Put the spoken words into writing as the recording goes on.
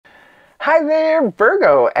Hi there,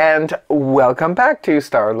 Virgo, and welcome back to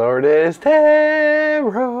Star-Lord is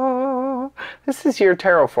Tarot. This is your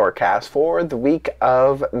tarot forecast for the week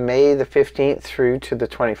of May the 15th through to the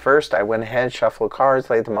 21st. I went ahead, shuffled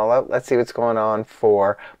cards, laid them all out. Let's see what's going on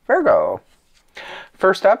for Virgo.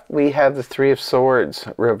 First up, we have the Three of Swords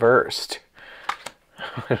reversed.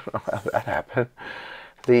 I don't know how that happened.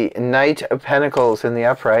 The Knight of Pentacles in the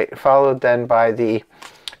upright, followed then by the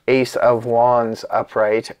Ace of Wands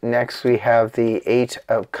upright. Next we have the Eight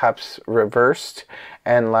of Cups reversed.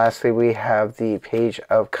 And lastly we have the Page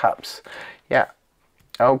of Cups. Yeah.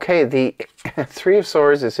 Okay, the Three of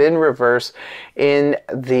Swords is in reverse in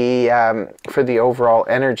the for the overall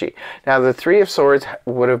energy. Now the Three of Swords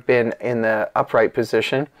would have been in the upright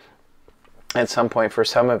position at some point for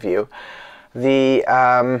some of you.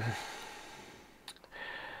 The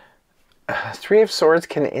Three of Swords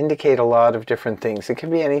can indicate a lot of different things. It can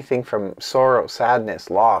be anything from sorrow, sadness,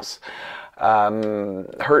 loss,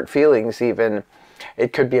 hurt feelings even.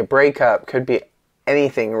 It could be a breakup, could be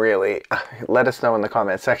anything really. Let us know in the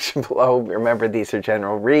comment section below. Remember, these are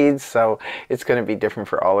general reads, so it's going to be different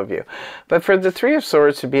for all of you. But for the Three of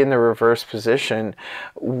Swords to be in the reverse position,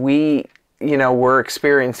 we're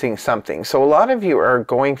experiencing something. So a lot of you are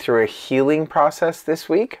going through a healing process this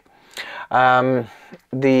week.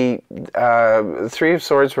 The Three of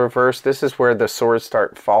Swords reversed, this is where the swords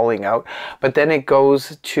start falling out, but then it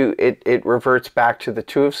goes to, it reverts back to the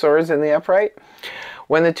Two of Swords in the upright.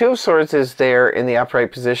 When the Two of Swords is there in the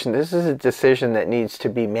upright position, this is a decision that needs to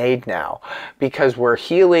be made now because we're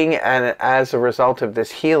healing, and as a result of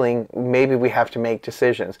this healing, maybe we have to make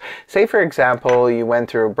decisions. Say, for example, you went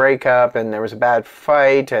through a breakup and there was a bad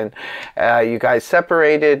fight and you guys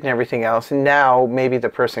separated and everything else. And now maybe the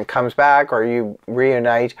person comes back or you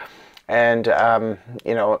reunite and,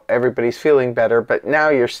 everybody's feeling better, but now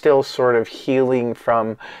you're still sort of healing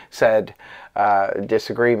from said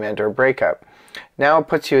disagreement or breakup. Now it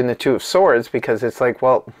puts you in the Two of Swords because it's like,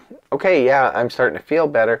 well, okay, yeah, I'm starting to feel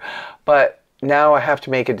better, but now I have to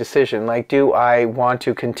make a decision. Like, do I want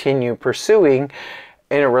to continue pursuing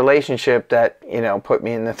in a relationship that, put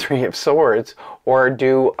me in the Three of Swords, or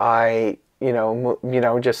do I,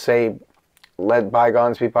 just say, let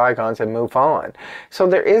bygones be bygones and move on? So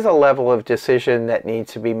there is a level of decision that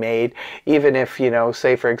needs to be made, even if,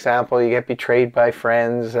 say for example, you get betrayed by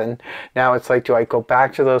friends and now it's like, do I go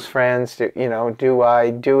back to those friends? Do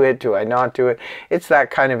I do it? Do I not do it? It's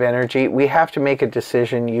that kind of energy. We have to make a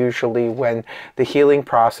decision usually when the healing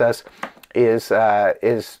process is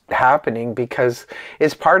happening, because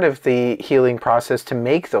it's part of the healing process to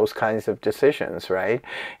make those kinds of decisions, right?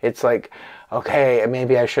 It's like, okay,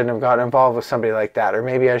 maybe I shouldn't have gotten involved with somebody like that, or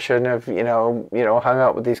maybe I shouldn't have, hung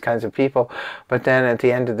out with these kinds of people. But then at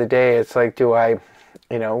the end of the day, it's like, do I,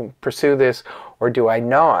 pursue this or do I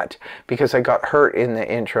not? Because I got hurt in the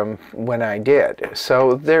interim when I did.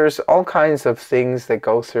 So there's all kinds of things that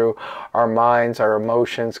go through our minds, our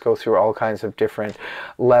emotions go through all kinds of different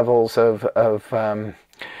levels of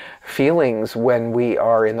feelings when we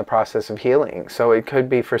are in the process of healing. So it could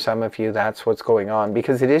be for some of you that's what's going on,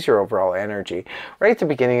 because it is your overall energy. Right at the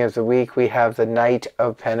beginning of the week, we have the Knight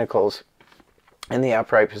of Pentacles in the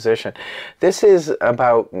upright position. This is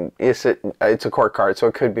about, it's a court card, so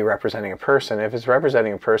it could be representing a person. If it's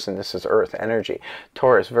representing a person, this is earth energy.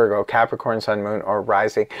 Taurus, Virgo, Capricorn, Sun, Moon, or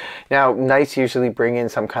Rising. Now, Knights usually bring in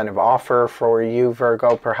some kind of offer for you,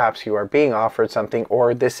 Virgo. Perhaps you are being offered something,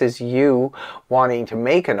 or this is you wanting to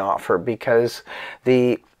make an offer, because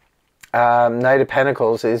the Knight of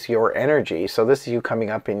Pentacles is your energy. So this is you coming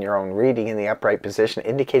up in your own reading in the upright position,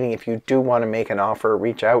 indicating if you do want to make an offer,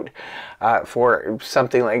 reach out for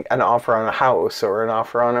something like an offer on a house or an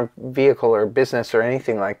offer on a vehicle or business or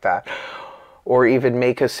anything like that, or even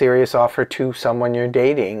make a serious offer to someone you're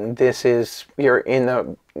dating. This is, you're in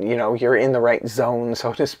the, you're in the right zone,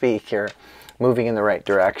 so to speak. You're moving in the right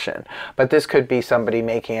direction. But this could be somebody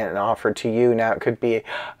making an offer to you. Now, it could be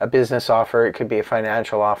a business offer, it could be a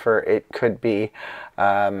financial offer, it could be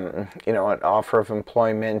an offer of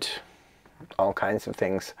employment, all kinds of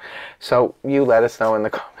things. So you let us know in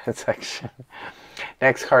the comment section.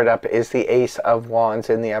 Next card up is the Ace of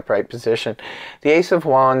Wands in the upright position. The Ace of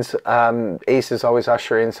Wands, aces always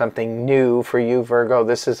usher in something new for you, Virgo.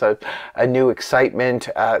 This is a new excitement.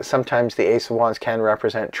 Sometimes the Ace of Wands can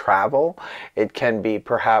represent travel. It can be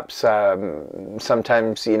perhaps,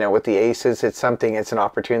 sometimes, with the aces, it's an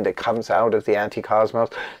opportunity that comes out of the anti-cosmos.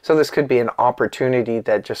 So this could be an opportunity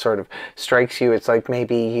that just sort of strikes you. It's like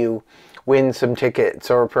maybe you win some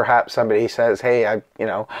tickets, or perhaps somebody says, hey,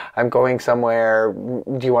 I'm going somewhere,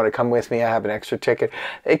 do you want to come with me? I have an extra ticket.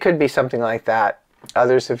 It could be something like that.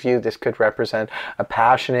 Others of you, this could represent a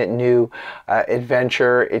passionate new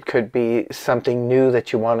adventure. It could be something new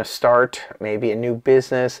that you want to start, maybe a new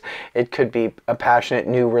business. It could be a passionate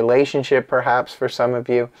new relationship, perhaps, for some of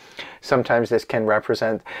you. Sometimes this can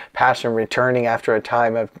represent passion returning after a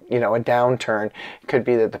time of, a downturn. It could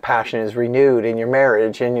be that the passion is renewed in your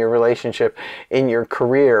marriage, in your relationship, in your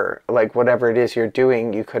career, like whatever it is you're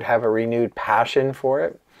doing, you could have a renewed passion for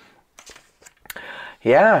it.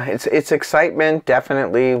 Yeah, it's excitement,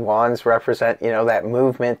 definitely. Wands represent, that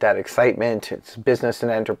movement, that excitement. It's business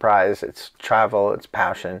and enterprise, it's travel, it's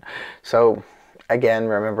passion. So again,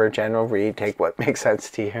 remember, general read, take what makes sense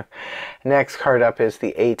to you. Next card up is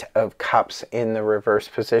the Eight of Cups in the reverse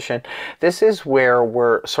position. This is where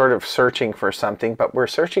we're sort of searching for something, but we're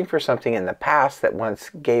searching for something in the past that once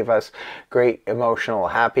gave us great emotional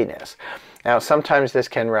happiness. Now, sometimes this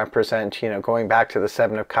can represent, going back to the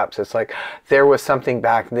Seven of Cups. It's like there was something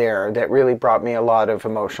back there that really brought me a lot of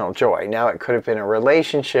emotional joy. Now, it could have been a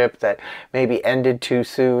relationship that maybe ended too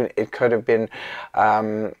soon. It could have been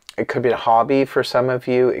a hobby for some of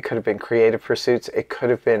you. It could have been creative pursuits. It could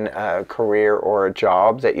have been a career or a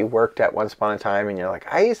job that you worked at once upon a time, and you're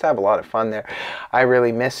like, I used to have a lot of fun there. I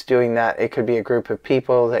really miss doing that. It could be a group of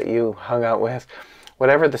people that you hung out with.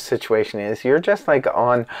 Whatever the situation is, you're just like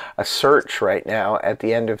on a search right now at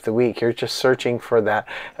the end of the week. You're just searching for that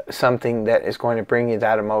something that is going to bring you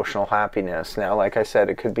that emotional happiness. Now, like I said,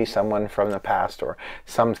 it could be someone from the past or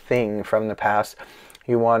something from the past.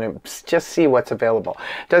 You want to just see what's available.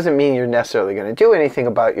 Doesn't mean you're necessarily going to do anything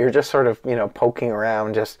about it. You're just sort of, poking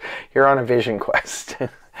around. You're on a vision quest.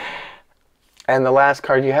 And the last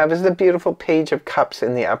card you have is the beautiful Page of Cups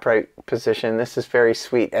in the upright position. This is very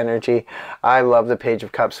sweet energy. I love the Page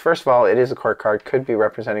of Cups. First of all, it is a court card. Could be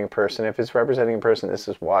representing a person. If it's representing a person, this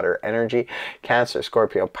is water energy. Cancer,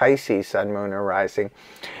 Scorpio, Pisces, Sun, Moon, or Rising.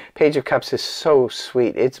 Page of Cups is so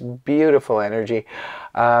sweet. It's beautiful energy.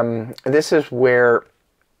 This is where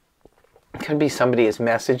it could be somebody is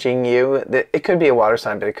messaging you. It could be a water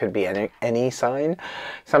sign, but it could be any sign.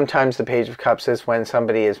 Sometimes the Page of Cups is when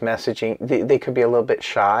somebody is messaging. They could be a little bit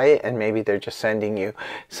shy, and maybe they're just sending you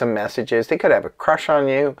some messages. They could have a crush on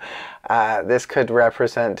you. This could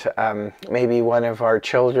represent maybe one of our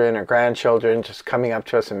children or grandchildren just coming up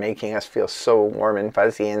to us and making us feel so warm and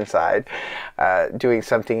fuzzy inside, doing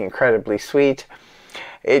something incredibly sweet.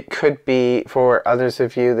 It could be, for others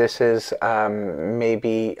of you, this is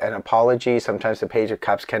maybe an apology. Sometimes the Page of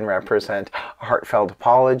Cups can represent a heartfelt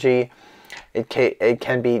apology. It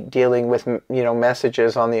can be dealing with,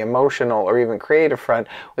 messages on the emotional or even creative front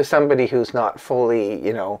with somebody who's not fully,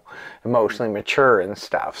 emotionally mature and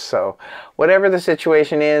stuff. So whatever the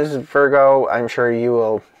situation is, Virgo, I'm sure you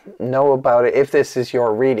will know about it. If this is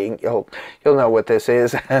your reading, you'll know what this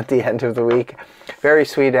is at the end of the week. Very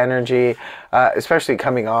sweet energy, especially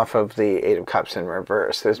coming off of the Eight of Cups in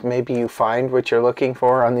reverse. Maybe you find what you're looking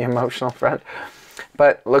for on the emotional front.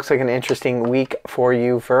 But looks like an interesting week for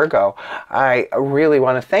you, Virgo. I really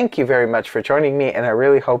want to thank you very much for joining me, and I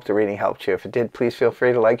really hope the reading helped you. If it did, please feel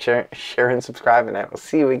free to like, share, and subscribe, and I will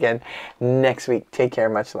see you again next week. Take care.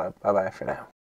 Much love. Bye-bye for now.